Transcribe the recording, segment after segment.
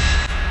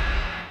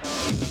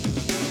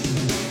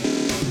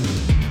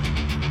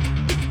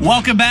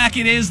Welcome back.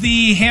 It is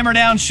the Hammer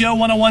Down Show,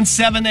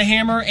 1017 The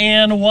Hammer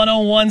and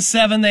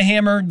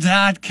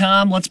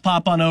 1017thehammer.com. Let's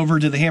pop on over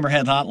to the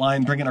Hammerhead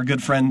Hotline, bringing our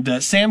good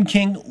friend Sam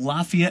King,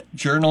 Lafayette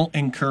Journal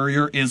and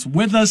Courier, is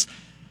with us.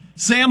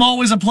 Sam,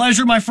 always a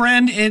pleasure, my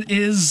friend. It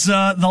is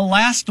the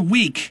last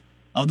week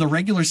of the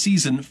regular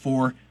season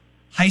for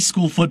high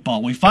school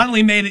football. We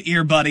finally made it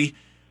here, buddy.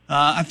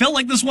 I felt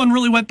like this one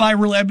really went by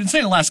I've been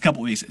saying the last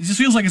couple of weeks. It just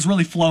feels like it's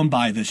really flown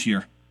by this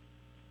year.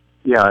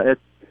 Yeah, it's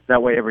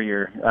that way every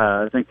year.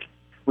 I think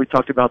we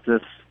talked about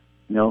this,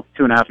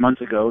 2.5 months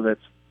ago, that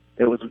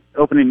it was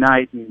opening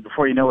night, and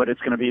before you know it,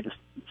 it's going to be the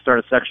start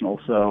of sectional.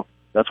 So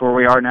that's where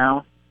we are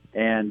now,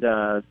 and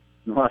the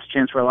last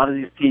chance for a lot of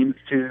these teams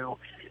to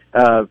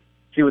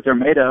see what they're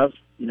made of.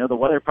 The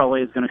weather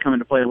probably is going to come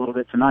into play a little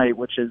bit tonight,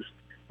 which is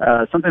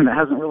something that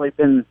hasn't really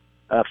been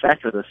a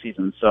factor this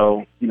season.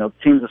 So,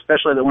 teams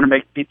especially that want to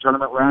make deep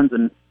tournament runs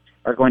and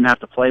are going to have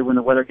to play when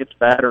the weather gets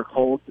bad or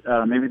cold,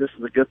 maybe this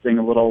is a good thing,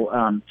 a little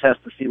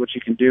test to see what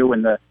you can do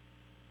in the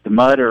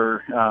mud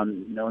or,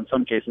 in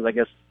some cases, I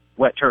guess,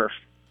 wet turf.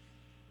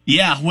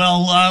 Yeah,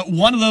 well,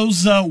 one of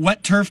those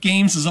wet turf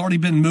games has already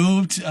been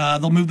moved.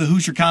 They'll move the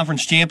Hoosier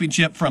Conference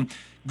Championship from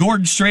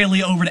Gordon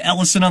Straley over to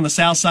Ellison on the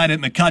south side at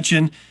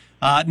McCutcheon.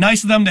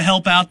 Nice of them to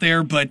help out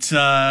there, but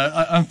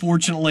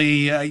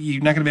unfortunately,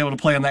 you're not going to be able to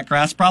play on that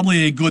grass.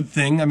 Probably a good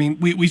thing. I mean,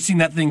 we've seen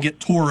that thing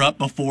get tore up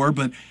before,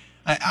 but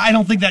I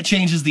don't think that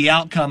changes the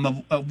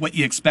outcome of what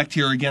you expect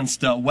here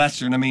against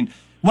Western. I mean,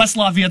 West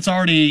Lafayette's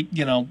already,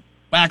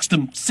 waxed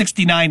them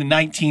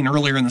 69-19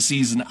 earlier in the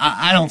season.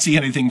 I don't see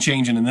anything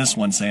changing in this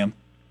one, Sam.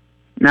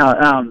 No,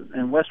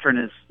 and Western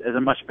is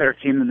a much better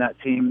team than that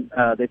team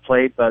they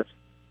played, but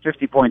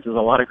 50 points is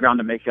a lot of ground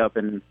to make up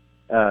in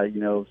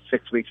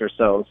 6 weeks or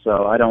so.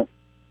 So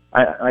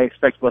I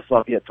expect West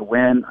Lafayette to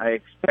win. I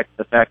expect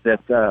the fact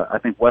that I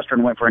think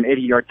Western went for an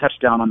 80-yard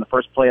touchdown on the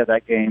first play of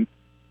that game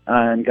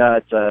and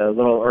got a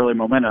little early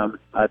momentum.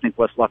 I think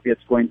West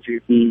Lafayette's going to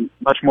be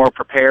much more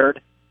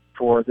prepared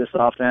for this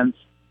offense.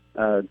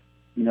 That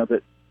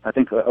I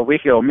think a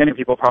week ago, many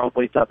people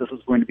probably thought this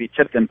was going to be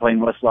Tipton playing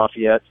West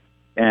Lafayette,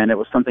 and it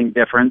was something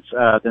different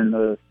than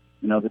the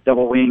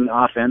double wing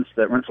offense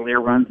that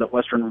Rensselaer runs, that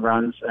Western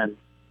runs, and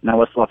now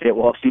West Lafayette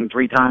will have seen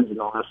 3 times in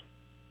the last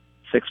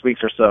 6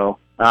 weeks or so.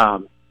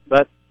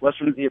 But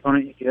Western is the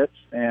opponent you get,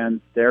 and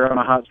they're on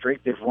a hot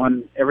streak. They've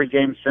won every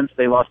game since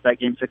they lost that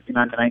game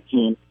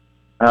 69-19.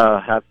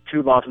 Have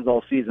 2 losses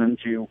all season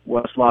to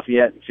West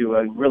Lafayette and to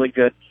a really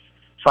good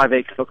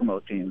 5A Kokomo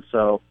team.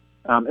 So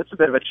it's a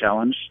bit of a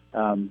challenge.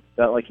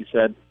 But like you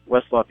said,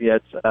 West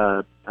Lafayette,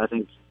 I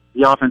think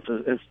the offense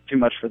is too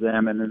much for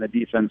them, and then the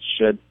defense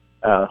should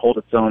hold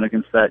its own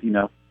against that.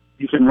 You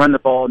can run the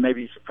ball and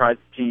maybe surprise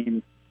the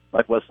team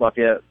like West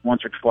Lafayette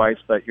once or twice,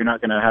 but you're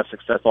not going to have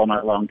success all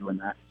night long doing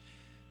that.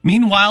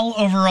 Meanwhile,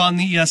 over on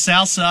the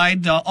south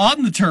side,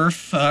 on the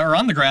turf, or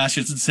on the grass,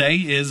 I should say,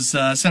 is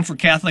Central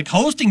Catholic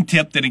hosting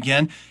Tipton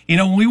again.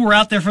 When we were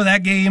out there for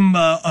that game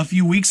a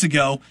few weeks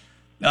ago,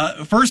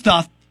 first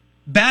off,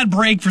 bad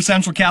break for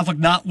Central Catholic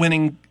not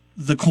winning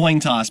the coin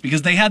toss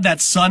because they had that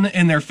sun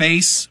in their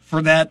face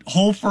for that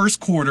whole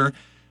first quarter.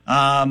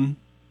 Clark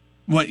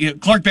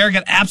Bear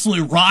got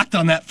absolutely rocked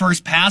on that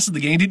first pass of the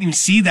game. Didn't even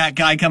see that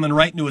guy coming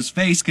right into his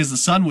face because the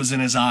sun was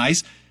in his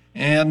eyes.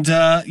 And,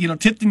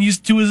 Tipton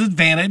used it to his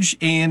advantage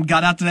and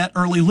got out to that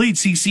early lead.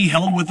 CC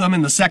held with them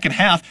in the second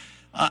half.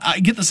 I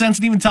get the sense,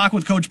 and even talk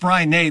with Coach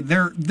Brian Nay,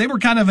 they were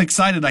kind of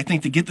excited, I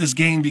think, to get this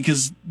game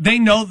because they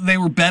know that they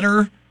were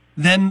better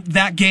than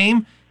that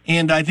game,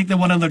 and I think they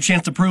want another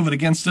chance to prove it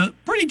against a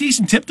pretty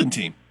decent Tipton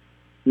team.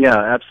 Yeah,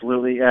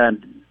 absolutely.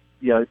 And,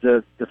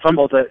 the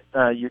fumble that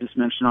you just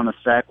mentioned on the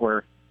sack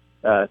where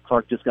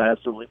Clark just got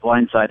absolutely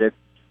blindsided,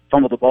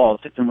 fumbled the ball,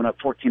 Tipton went up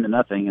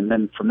 14-0, and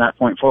then from that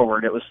point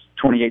forward, it was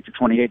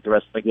 28-28 the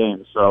rest of the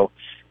game. So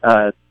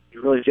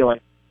you really feel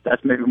like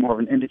that's maybe more of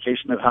an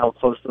indication of how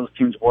close those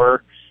teams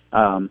were.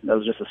 That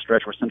was just a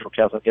stretch where Central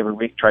Catholic every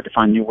week tried to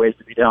find new ways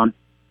to be down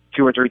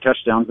 2 or 3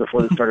 touchdowns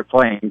before they started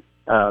playing.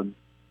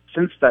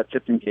 Since that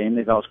Tipton game,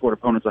 they've outscored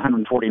opponents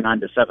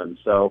 149-7.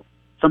 So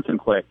something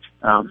clicked.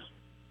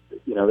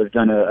 They've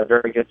done a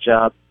very good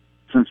job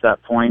since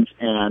that point,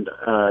 and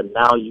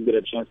now you get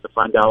a chance to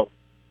find out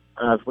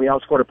if we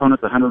outscored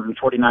opponents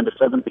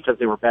 149-7 because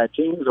they were bad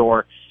teams,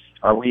 or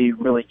are we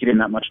really getting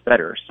that much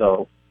better?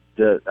 So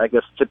I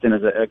guess Tipton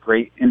is a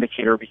great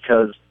indicator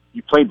because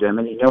you played them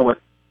and you know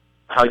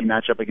how you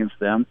match up against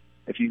them.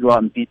 If you go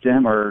out and beat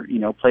them or,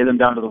 play them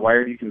down to the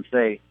wire, you can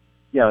say,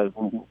 yeah,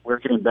 we're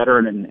getting better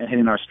and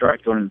hitting our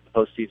stride going into the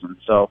postseason.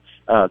 So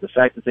the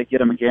fact that they get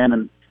them again,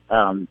 and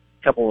a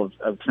couple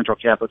of Central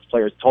Catholic's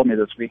players told me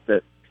this week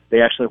that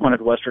they actually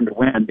wanted Western to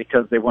win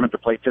because they wanted to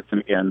play Tipton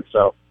again.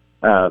 So,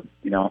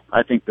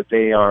 I think that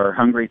they are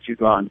hungry to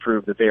go out and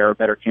prove that they are a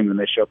better team than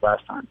they showed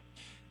last time.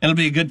 It'll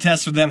be a good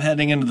test for them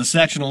heading into the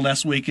sectional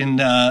next week and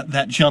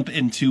that jump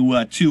into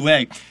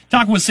 2A.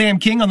 Talking with Sam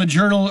King on the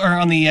Journal, or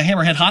on the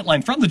Hammerhead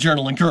Hotline from the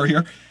Journal and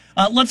Courier.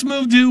 Let's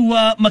move to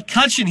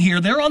McCutcheon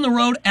here. They're on the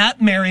road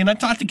at Marion. I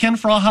talked to Ken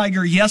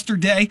Frauheiger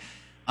yesterday.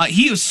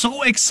 He is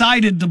so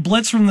excited to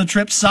blitz from the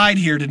Trip side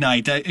here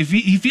tonight. If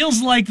he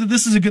feels like that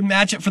this is a good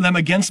matchup for them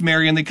against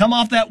Marion. They come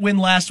off that win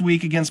last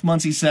week against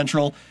Muncie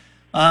Central.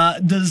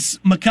 Does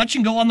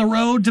McCutcheon go on the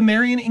road to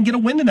Marion and get a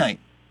win tonight?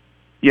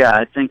 Yeah,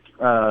 I think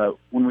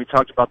when we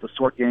talked about the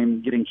Swart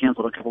game getting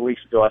canceled a couple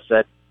weeks ago, I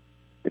said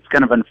it's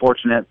kind of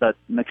unfortunate that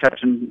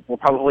McCutcheon will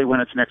probably win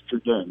its next 2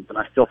 games, and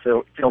I still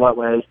feel that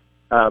way.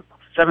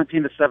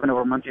 17-7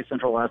 over Muncie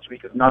Central last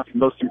week is not the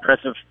most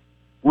impressive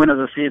win of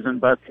the season,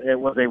 but it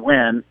was a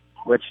win,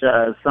 which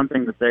is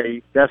something that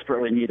they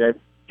desperately needed.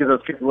 Gives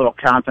those kids a little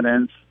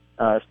confidence,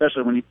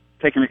 especially when you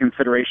take into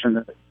consideration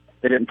that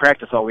they didn't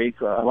practice all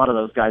week. A lot of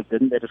those guys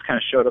didn't. They just kind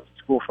of showed up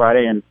to school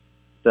Friday and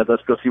said,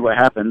 let's go see what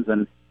happens,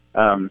 and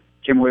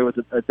came away with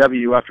a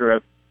W after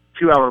a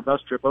 2-hour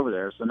bus trip over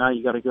there. So now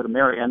you got to go to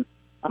Marion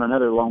on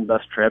another long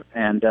bus trip,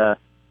 and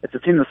it's a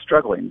team that's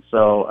struggling.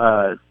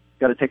 So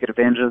got to take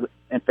advantage of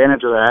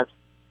that,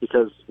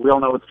 because we all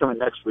know what's coming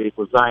next week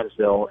with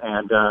Zionsville,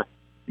 and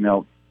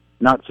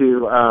not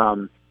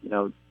to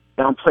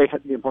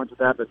downplay the importance of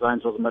that, but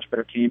Zionsville's a much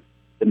better team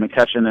than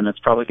McCutcheon, and it's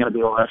probably going to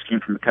be the last game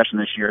for McCutcheon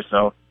this year.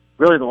 So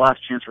really the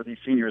last chance for these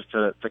seniors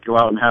to go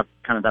out and have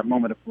kind of that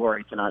moment of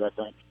glory tonight, I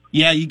think.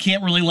 Yeah, you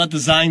can't really let the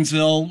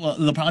Zionsville,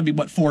 they'll probably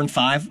be,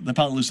 4-5? They'll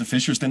probably lose to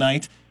Fishers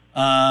tonight.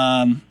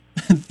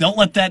 Don't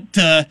let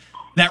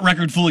that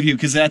record fool you,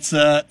 because that's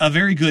a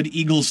very good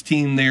Eagles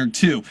team there,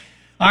 too.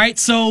 All right,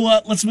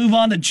 so let's move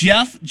on to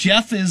Jeff.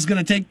 Jeff is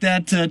going to take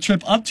that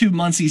trip up to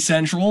Muncie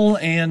Central,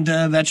 and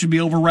that should be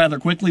over rather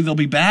quickly. They'll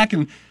be back,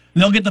 and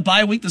they'll get the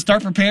bye week to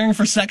start preparing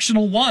for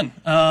Sectional 1.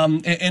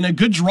 And a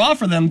good draw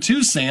for them,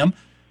 too, Sam.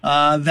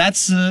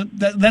 That's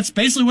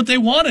basically what they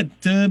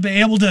wanted, to be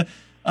able to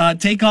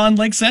take on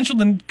Lake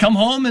Central and come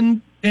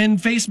home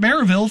and face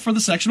Maryville for the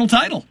sectional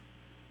title.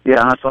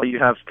 Yeah, I saw you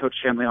have Coach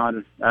Shanley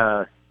on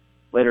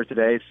later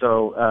today,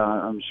 so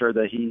I'm sure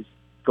that he's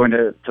going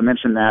to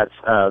mention that.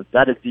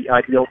 That is the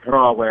ideal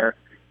draw where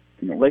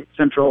Lake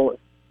Central,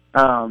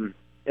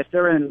 if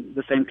they're in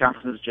the same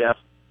conference as Jeff,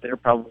 they're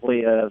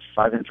probably a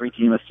 5-3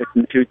 team, a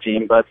 6-2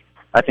 team, but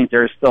I think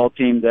there is still a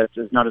team that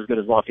is not as good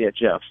as Lafayette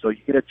Jeff. So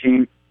you get a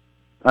team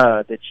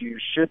that you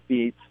should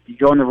beat, you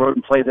go on the road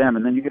and play them,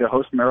 and then you get to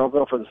host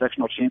Maryville for the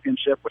sectional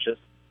championship, which is,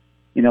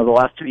 the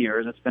last 2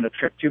 years, it's been a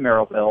trip to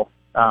Maryville.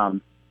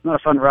 Not a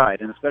fun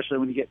ride, and especially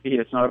when you get beat,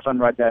 it's not a fun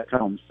ride back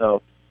home.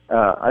 So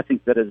I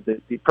think that is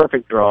the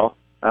perfect draw.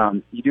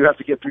 You do have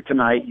to get through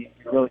tonight. You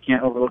really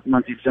can't overlook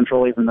Muncie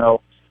Central, even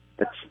though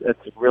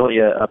it's really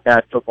a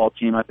bad football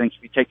team. I think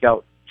if you take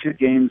out 2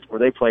 games where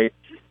they played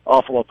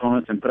awful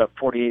opponents and put up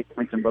 48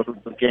 points in both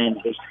of those games,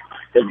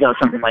 they've got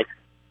something like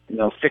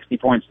 60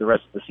 points the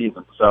rest of the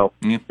season. So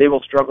They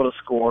will struggle to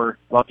score.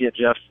 Lafayette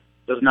Jeff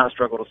does not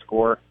struggle to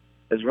score.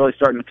 Is really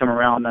starting to come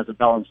around as a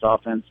balanced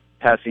offense,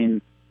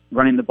 passing,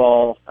 running the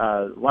ball,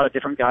 a lot of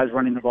different guys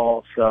running the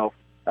ball. So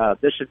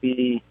this should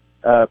be,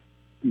 a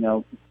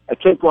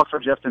cakewalk for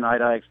Jeff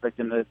tonight. I expect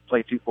him to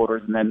play 2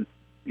 quarters and then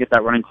get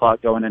that running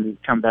clock going and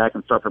come back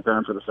and start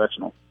preparing for the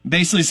sectional.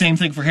 Basically, same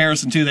thing for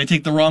Harrison too. They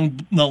take the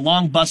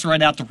long bus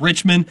ride out to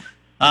Richmond.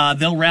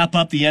 They'll wrap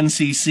up the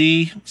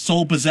NCC,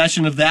 sole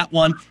possession of that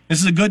one. This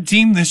is a good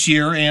team this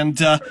year, and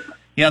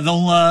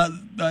they'll.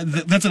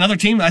 That's another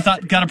team I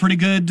thought got a pretty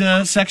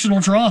good sectional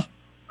draw.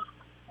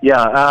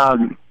 Yeah.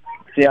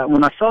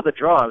 When I saw the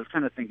draw, I was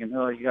kind of thinking,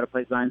 you got to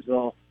play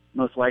Zionsville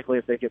most likely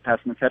if they get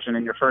past McCutcheon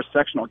in your first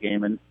sectional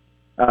game. And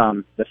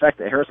the fact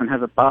that Harrison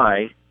has a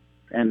bye,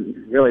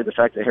 and really the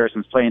fact that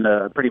Harrison's playing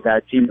a pretty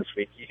bad team this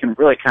week, you can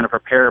really kind of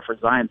prepare for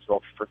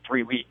Zionsville for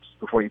 3 weeks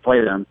before you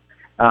play them.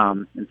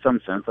 In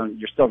some sense,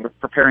 you're still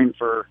preparing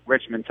for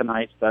Richmond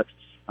tonight, but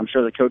I'm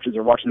sure the coaches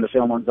are watching the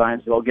film on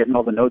Zionsville, getting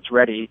all the notes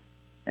ready,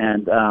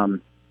 and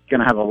going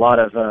to have a lot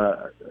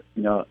of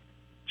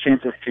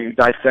chances to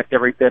dissect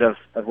every bit of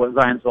what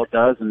Zionsville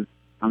does. And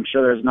I'm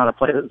sure there's not a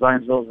play that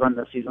Zionsville's run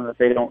this season that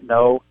they don't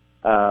know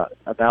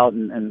about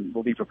and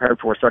will be prepared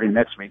for starting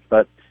next week.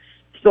 But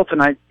still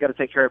tonight, got to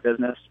take care of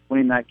business.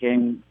 Winning that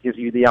game gives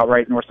you the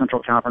outright North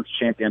Central Conference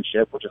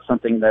championship, which is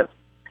something that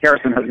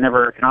Harrison has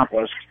never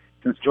accomplished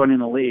since joining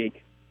the league,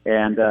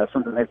 and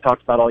something they've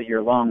talked about all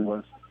year long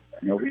was,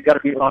 we've got to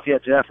beat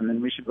Lafayette Jeff, and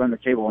then we should run the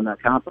table in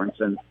that conference.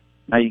 And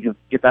now you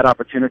get that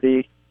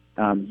opportunity.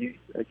 You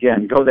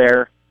again go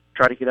there,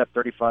 try to get up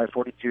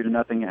 35-42 to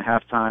nothing at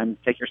halftime.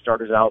 Take your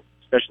starters out,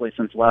 especially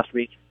since last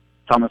week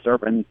Thomas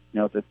Urban,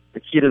 the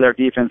key to their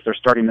defense, their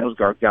starting nose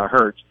guard got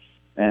hurt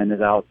and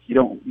is out.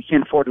 You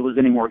can't afford to lose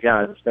any more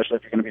guys, especially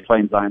if you're going to be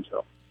playing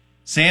Zionsville.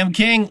 Sam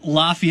King,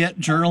 Lafayette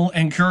Journal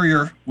and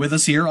Courier, with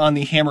us here on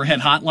the Hammerhead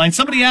Hotline.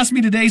 Somebody asked me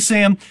today,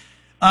 Sam,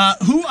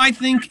 who I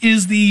think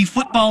is the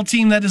football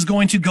team that is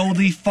going to go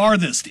the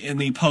farthest in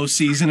the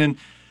postseason, and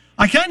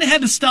I kind of had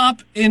to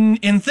stop and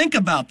think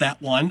about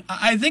that one.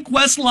 I think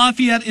West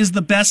Lafayette is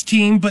the best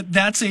team, but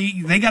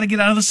they got to get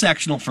out of the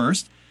sectional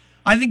first.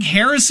 I think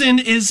Harrison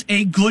is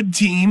a good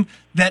team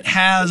that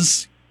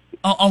has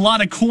a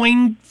lot of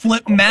coin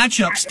flip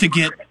matchups to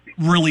get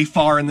really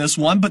far in this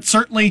one, but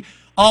certainly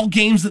all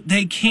games that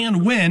they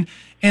can win.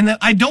 and that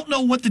I don't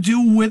know what to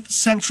do with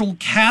Central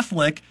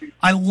Catholic.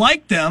 I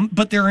like them,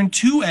 but they're in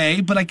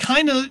 2A, but I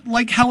kind of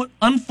like how it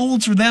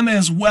unfolds for them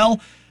as well.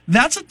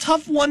 That's a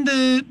tough one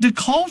to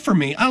call for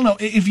me. I don't know.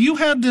 If you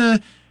had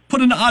to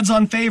put an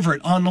odds-on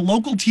favorite on the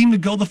local team to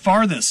go the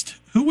farthest,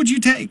 who would you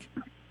take?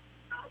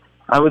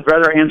 I would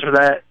rather answer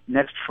that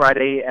next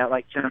Friday at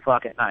like 10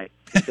 o'clock at night.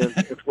 Because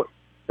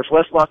if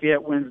West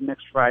Lafayette wins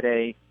next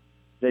Friday,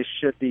 they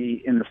should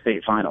be in the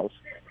state finals.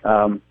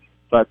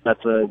 But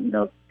that's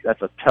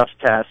a tough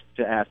task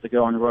to ask, to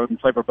go on the road and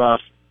play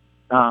Brebeuf,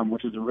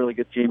 which is a really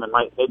good team and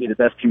might maybe the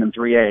best team in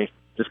 3A.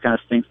 Just kind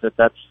of stinks that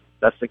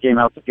that's the game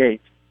out the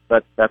gate.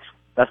 But that's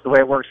the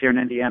way it works here in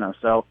Indiana.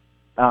 So,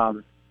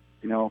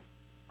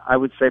 I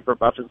would say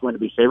Brebeuf is going to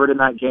be favored in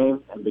that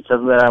game, and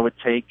because of that, I would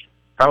take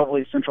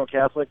probably Central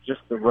Catholic.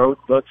 Just the road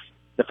looks,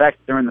 the fact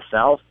that they're in the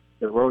South,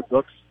 the road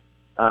looks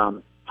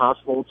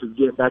possible to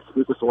get back to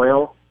Lucas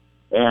Oil.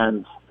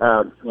 And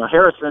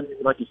Harrison,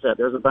 like you said,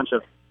 there's a bunch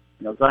of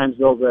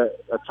Zionsville that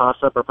a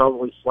toss-up are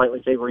probably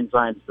slightly favoring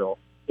Zionsville.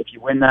 If you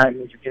win that,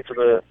 you get to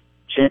the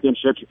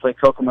championship. You play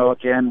Kokomo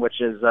again,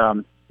 which is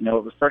it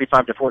was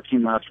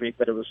 35-14 last week,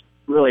 but it was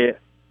really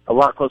a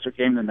lot closer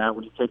game than that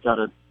when you take out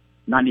a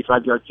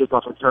 95-yard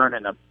kickoff return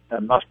and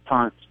a muff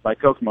punt by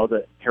Kokomo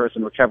that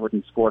Harrison recovered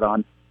and scored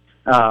on.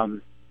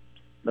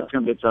 That's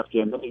going to be a tough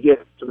game. Then you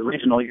get to the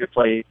regional, you could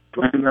play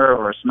Dwenger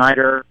or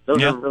Snyder.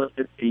 Those are really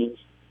good teams.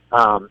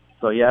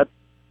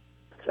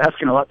 It's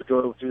asking a lot to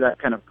go through that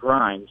kind of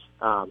grind.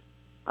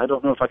 I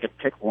don't know if I could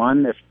pick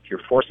one. If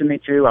you're forcing me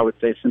to, I would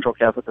say Central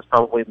Catholic is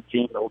probably the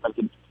team that will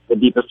make the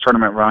deepest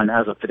tournament run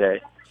as of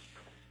today.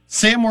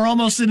 Sam, we're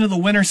almost into the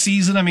winter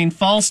season. I mean,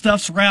 fall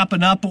stuff's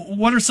wrapping up.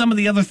 What are some of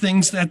the other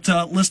things that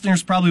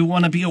listeners probably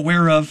want to be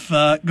aware of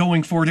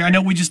going forward here? I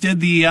know we just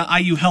did the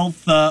IU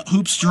Health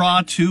Hoops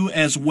Draw, too,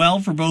 as well,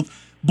 for both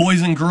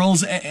boys and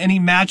girls. Any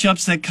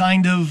matchups that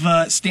kind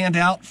of stand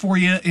out for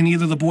you in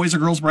either the boys or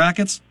girls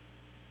brackets?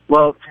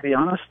 Well, to be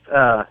honest,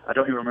 I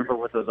don't even remember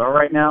what those are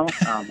right now.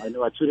 I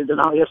know I tweeted them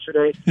out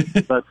yesterday,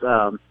 but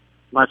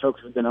my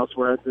focus has been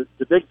elsewhere.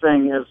 The big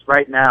thing is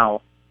right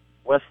now,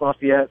 West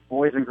Lafayette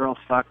boys and girls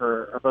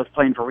soccer are both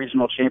playing for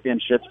regional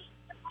championships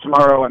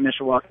tomorrow at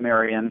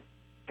Mishawaka-Marion.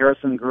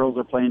 Harrison girls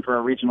are playing for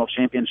a regional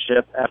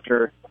championship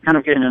after kind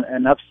of getting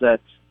an upset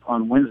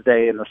on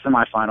Wednesday in the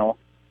semifinal.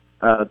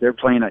 They're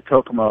playing at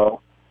Kokomo.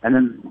 And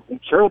then the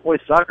Carroll boys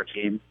soccer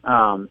team,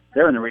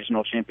 they're in the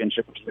regional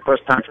championship, which is the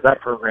first time for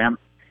that program,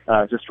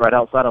 just right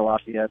outside of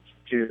Lafayette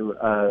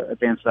to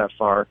advance that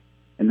far.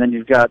 And then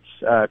you've got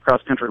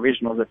cross-country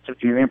regionals at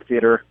Tippecanoe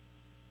Amphitheater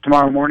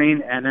tomorrow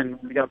morning, and then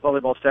we got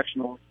volleyball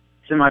sectional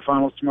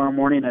semifinals tomorrow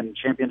morning and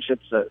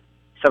championships at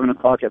 7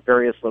 o'clock at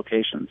various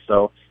locations.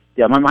 So,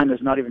 yeah, my mind has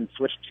not even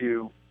switched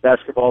to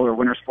basketball or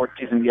winter sports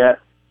season yet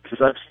because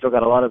I've still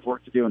got a lot of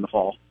work to do in the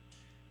fall.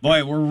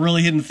 Boy, we're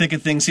really hitting the thick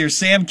of things here.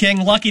 Sam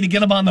King, lucky to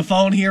get him on the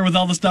phone here with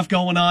all the stuff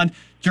going on.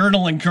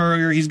 Journal and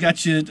Courier, he's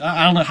got you,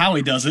 I don't know how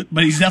he does it,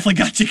 but he's definitely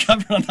got you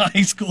covered on the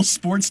high school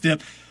sports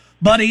tip.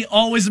 Buddy,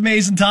 always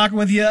amazing talking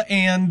with you,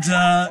 and,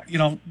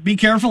 be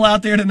careful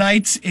out there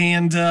tonight,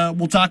 and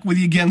we'll talk with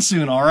you again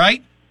soon, all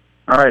right?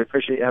 All right,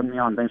 appreciate you having me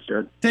on. Thanks,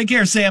 Jared. Take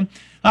care, Sam.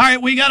 All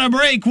right, we got a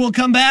break. We'll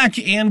come back,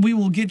 and we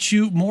will get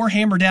you more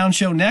Hammer Down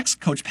Show next.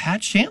 Coach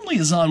Pat Shanley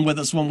is on with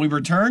us when we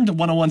return to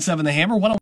 101.7 The Hammer.